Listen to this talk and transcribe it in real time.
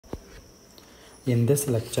In this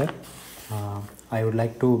lecture, I would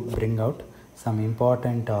like to bring out some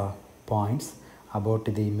important points about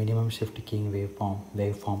the minimum shift keying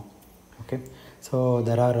waveform. Okay, so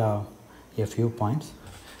there are a few points.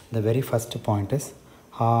 The very first point is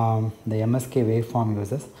the MSK waveform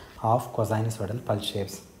uses half cosinusoidal pulse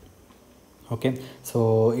shapes. Okay,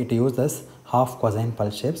 so it uses half cosine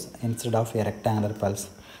pulse shapes instead of a rectangular pulse.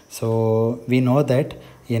 So we know that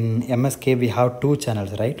in MSK we have two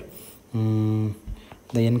channels, right?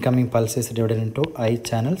 The incoming pulse is divided into I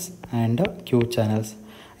channels and Q channels.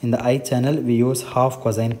 In the I channel we use half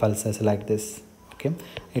cosine pulses like this. Okay,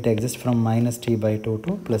 it exists from minus t by 2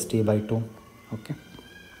 to plus t by 2. Okay,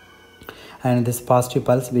 and this positive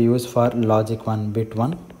pulse we use for logic 1, bit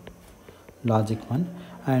 1, logic 1,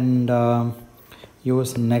 and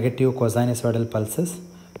use negative cosinusoidal pulses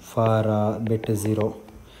for bit 0.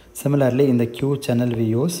 Similarly, in the Q channel we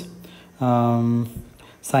use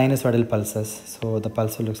sinusoidal pulses. So the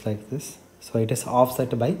pulse looks like this. So it is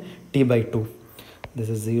offset by t by 2. This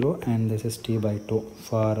is 0 and this is t by 2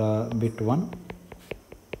 for bit 1.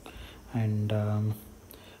 And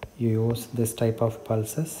you use this type of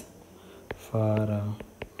pulses for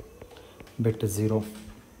bit 0.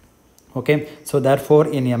 Okay, so therefore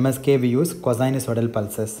in MSK we use cosinusoidal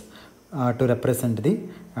pulses to represent the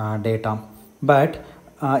data. But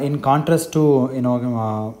in contrast to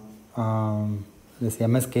this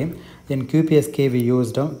MSK, in QPSK we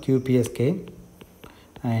used QPSK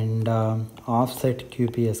and offset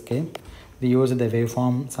QPSK. We used the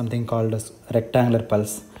waveform something called as rectangular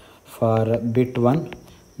pulse. For bit 1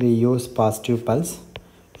 we use positive pulse.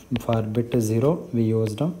 For bit 0 we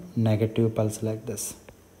used negative pulse like this.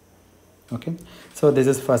 Okay, so this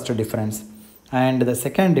is first difference. And the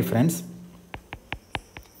second difference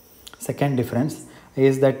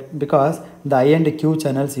is that because the I and Q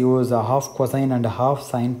channels use half cosine and half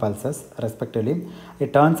sine pulses respectively,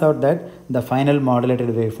 it turns out that the final modulated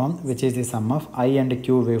waveform, which is the sum of I and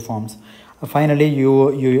Q waveforms, finally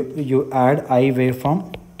you add I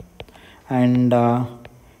waveform and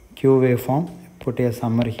Q waveform, put a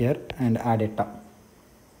summer here and add it up.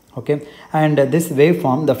 Okay, and this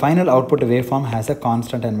waveform, the final output waveform has a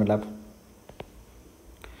constant envelope.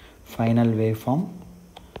 Final waveform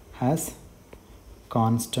has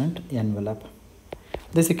constant envelope.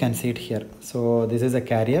 This you can see it here. So this is a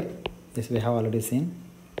carrier. This we have already seen.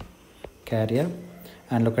 Carrier.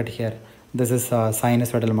 And look at here. This is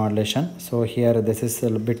sinusoidal modulation. So here this is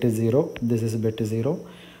bit 0. This is bit 0.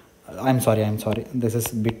 I'm sorry. This is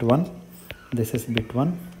bit 1. This is bit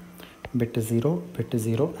 1. Bit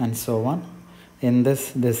 0, and so on. In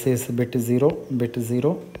this is bit 0,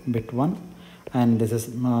 bit 1, and this is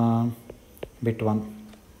bit 1.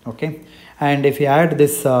 Okay, and if you add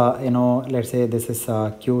this let's say this is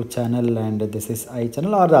Q channel and this is I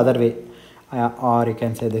channel, or the other way, or you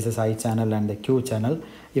can say this is I channel and the Q channel.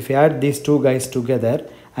 If you add these two guys together,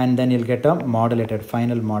 and then you'll get a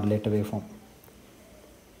final modulated waveform.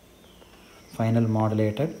 Final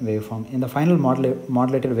modulated waveform. In the final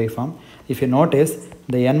modulated waveform, if you notice,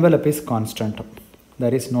 the envelope is constant.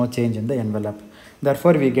 There is no change in the envelope.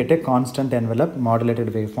 Therefore, we get a constant envelope modulated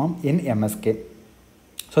waveform in MSK.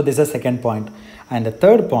 So this is the second point. And the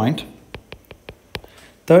third point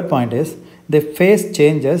is the phase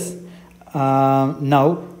changes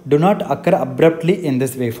now do not occur abruptly in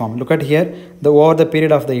this waveform. Look at here, over the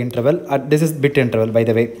period of the interval. This is bit interval, by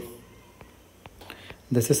the way.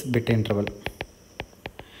 This is bit interval.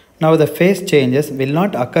 Now the phase changes will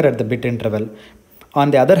not occur at the bit interval.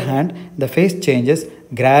 On the other hand, the phase changes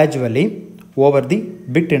gradually over the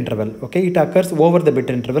bit interval. Okay, it occurs over the bit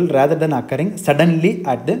interval rather than occurring suddenly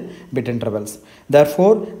at the bit intervals.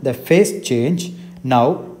 Therefore, the phase change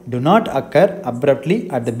now do not occur abruptly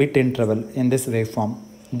at the bit interval in this waveform.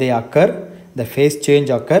 The phase change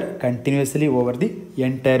occur continuously over the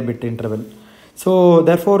entire bit interval. So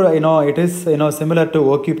therefore, it is similar to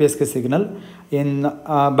OQPSK signal.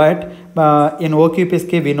 But in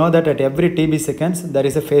OQPSK we know that at every TB seconds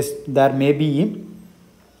there may be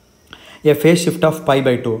a phase shift of pi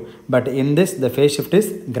by 2. But in this, the phase shift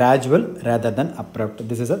is gradual rather than abrupt.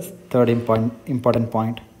 This is a third important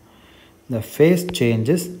point. The phase change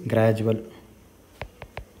is gradual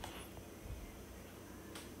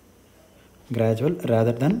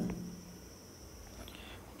rather than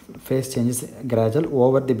phase change is gradual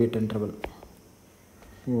over the bit interval.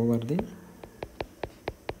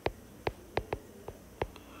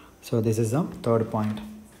 So this is the third point.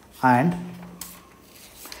 And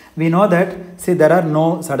we know that, see, there are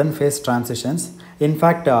no sudden phase transitions. In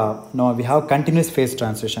fact, no, we have continuous phase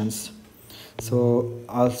transitions. So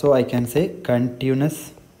also I can say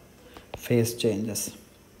continuous phase changes.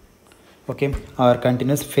 okay, or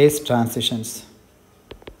continuous phase transitions.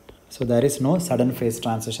 So there is no sudden phase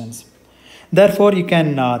transitions. Therefore, you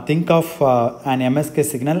can think of an MSK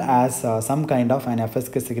signal as some kind of an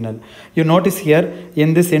FSK signal. You notice here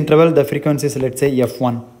in this interval the frequency is, let's say,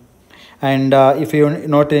 F1, and if you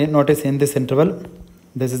notice in this interval,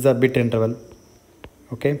 this is the bit interval.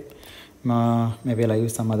 Okay, maybe I'll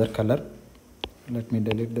use some other color. Let me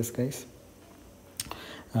delete this, guys.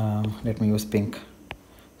 Let me use pink.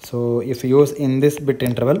 So if you use in this bit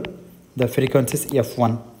interval, the frequency is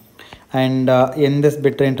F1, and in this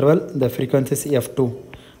bit interval the frequency is F2.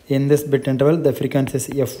 In this bit interval the frequency is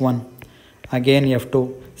F1, again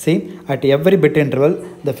F2. See, at every bit interval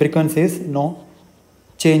the frequency is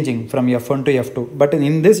changing from F1 to F2, but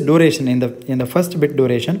in this duration, in the first bit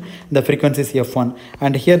duration, the frequency is F1,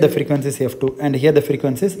 and here the frequency is F2, and here the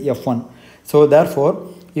frequency is F1. So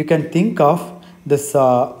therefore you can think of this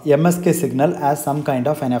MSK signal as some kind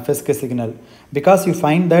of an FSK signal, because you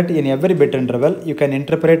find that in every bit interval you can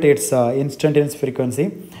interpret its instantaneous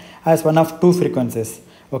frequency as one of two frequencies.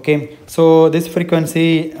 Okay, so this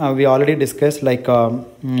frequency we already discussed, like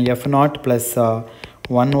F0 plus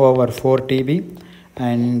 1 over 4 TB,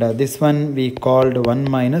 and this one we called 1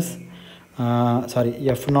 minus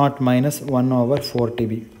F0 minus 1 over 4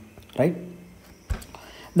 TB, right?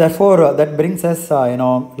 Therefore that brings us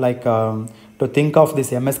to think of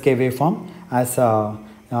this MSK waveform as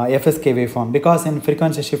FSK waveform, because in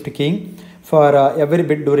frequency shift keying, for every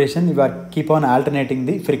bit duration we keep on alternating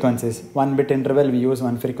the frequencies. One bit interval we use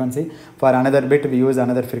one frequency, for another bit we use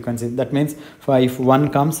another frequency. That means if 1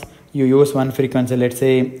 comes, you use one frequency, let's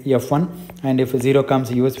say F1, and if 0 comes,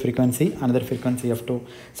 you use frequency, another frequency F2.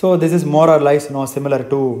 So this is more or less similar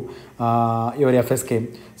to your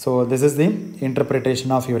FSK. So this is the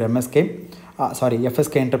interpretation of your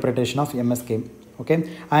FSK interpretation of MSK. Okay,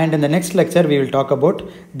 and in the next lecture we will talk about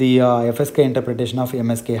the FSK interpretation of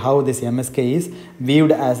MSK, how this MSK is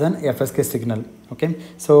viewed as an FSK signal. Okay,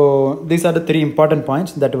 so these are the 3 important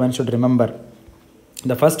points that one should remember.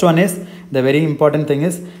 The first one is, the very important thing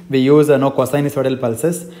is, we use cosinusoidal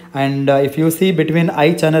pulses, and if you see between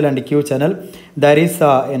I channel and Q channel, there is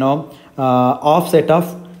offset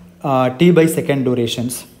of T by second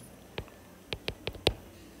durations.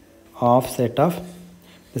 Offset of,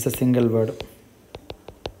 this is a single word,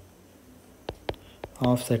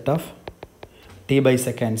 offset of T by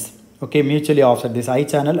seconds. Okay, mutually offset. This I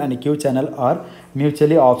channel and Q channel are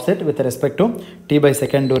mutually offset with respect to T by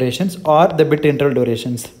second durations or the bit interval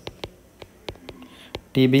durations,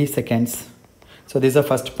 TB seconds. So this is the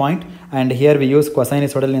first point, and here we use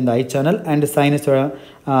cosinusoidal in the I channel and sinusoidal,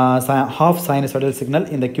 half sinusoidal signal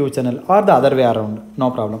in the Q channel, or the other way around, no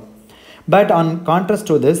problem. But on contrast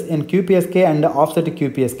to this, in QPSK and offset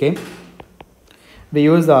QPSK, we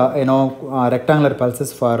use rectangular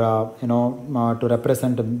pulses for to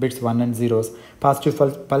represent bits 1 and 0s.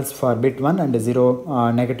 Positive pulse for bit 1 and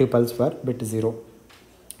 0 negative pulse for bit 0.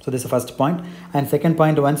 So this is the first point. And second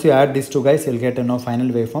point, once you add these two guys, you'll get final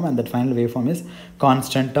waveform, and that final waveform is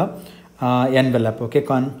constant envelope. Okay,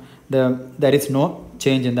 there is no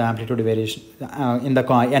change in the amplitude variation in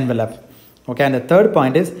the envelope. Okay, and the third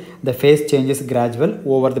point is, the phase change is gradual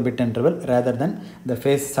over the bit interval rather than the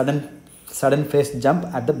phase sudden phase jump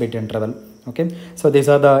at the bit interval. Okay, so these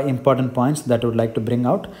are the important points that I would like to bring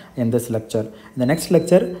out in this lecture. In the next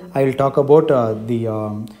lecture, I will talk about the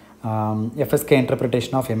FSK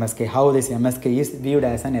interpretation of MSK, how this MSK is viewed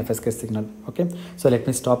as an FSK signal. Okay, so let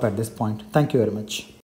me stop at this point. Thank you very much.